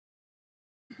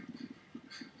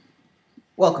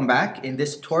Welcome back. In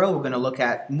this tutorial, we're going to look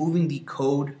at moving the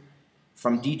code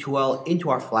from D2L into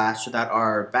our Flash so that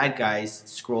our bad guys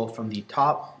scroll from the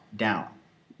top down.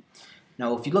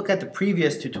 Now, if you look at the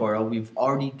previous tutorial, we've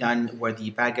already done where the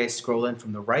bad guys scroll in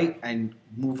from the right and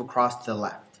move across to the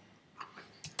left.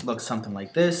 It looks something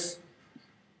like this.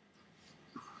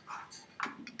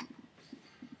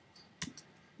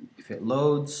 If it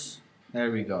loads, there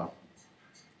we go.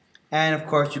 And of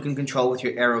course, you can control with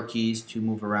your arrow keys to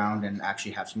move around and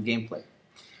actually have some gameplay.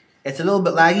 It's a little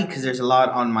bit laggy because there's a lot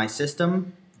on my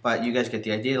system, but you guys get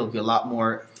the idea. It'll be a lot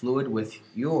more fluid with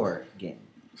your game.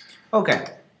 Okay,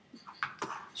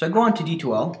 so I go on to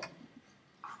D2L,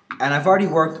 and I've already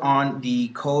worked on the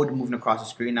code moving across the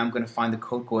screen. Now I'm going to find the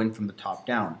code going from the top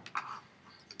down.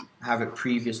 I have it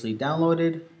previously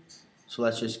downloaded, so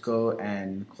let's just go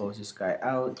and close this guy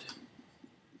out.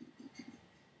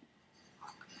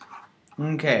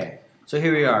 Okay, so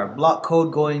here we are, block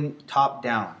code going top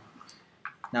down.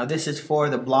 Now this is for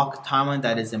the block timeline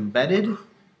that is embedded. Do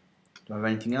I have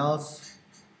anything else?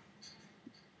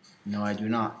 No, I do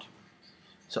not.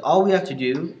 So all we have to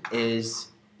do is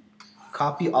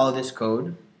copy all of this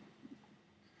code.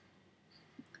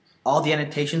 All the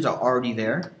annotations are already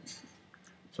there.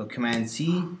 So Command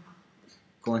C,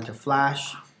 go into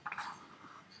Flash,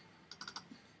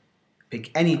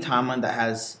 pick any timeline that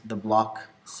has the block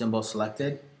symbol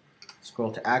selected, scroll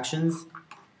to actions.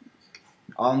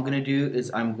 All I'm going to do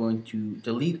is I'm going to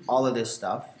delete all of this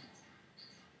stuff,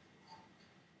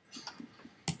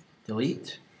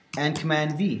 delete, and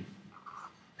Command V,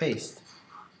 paste.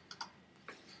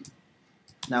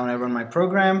 Now when I run my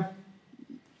program,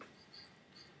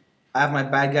 I have my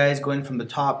bad guys going from the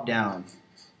top down.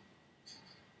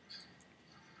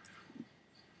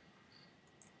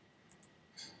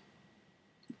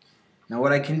 Now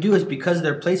what I can do is, because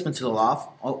their placement's a little off,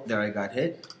 oh, there I got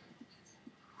hit.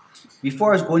 Before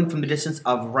I was going from the distance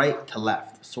of right to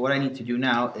left. So what I need to do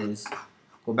now is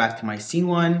go back to my scene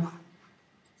one,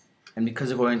 and because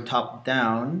they're going top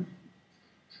down,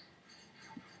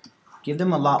 give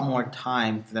them a lot more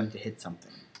time for them to hit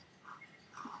something.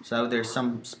 So there's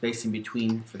some space in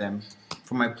between for them,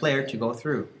 for my player to go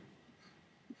through.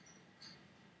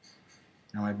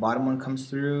 Now my bottom one comes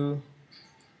through.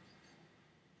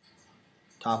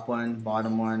 Top one,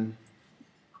 bottom one.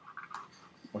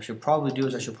 What I should probably do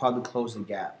is I should probably close the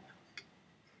gap.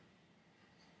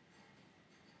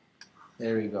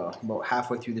 There we go, about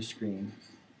halfway through the screen.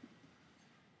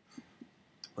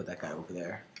 Put that guy over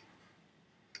there.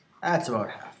 That's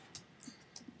about half.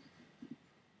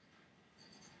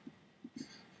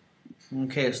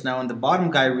 Okay, so now when the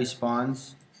bottom guy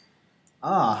respawns,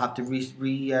 I'll have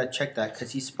to check that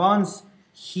because he spawns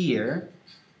here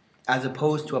as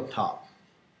opposed to up top.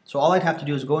 So all I'd have to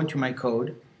do is go into my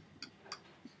code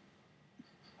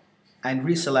and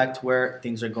reselect where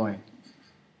things are going.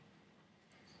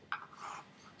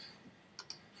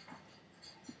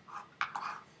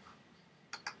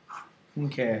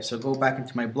 Okay, so go back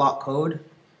into my block code,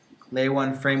 layer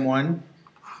 1, frame 1,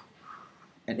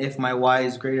 and if my y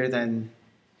is greater than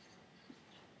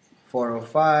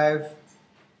 405,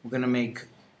 we're going to make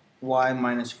y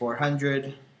minus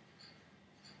 400.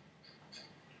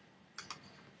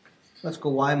 Let's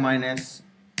go y minus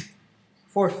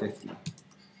 450.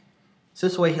 So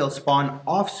this way he'll spawn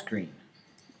off screen.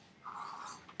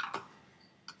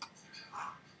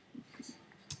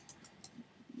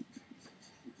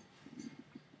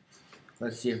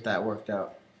 Let's see if that worked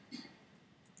out.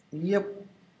 Yep.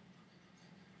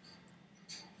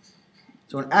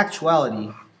 So in actuality,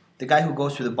 the guy who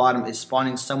goes through the bottom is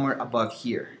spawning somewhere above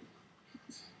here.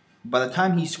 By the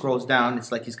time he scrolls down,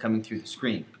 it's like he's coming through the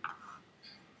screen.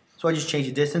 So I just change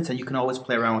the distance, and you can always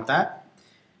play around with that.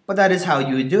 But that is how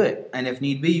you would do it. And if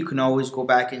need be, you can always go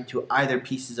back into either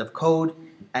pieces of code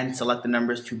and select the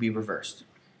numbers to be reversed.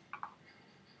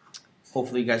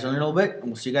 Hopefully you guys learned a little bit, and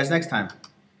we'll see you guys next time.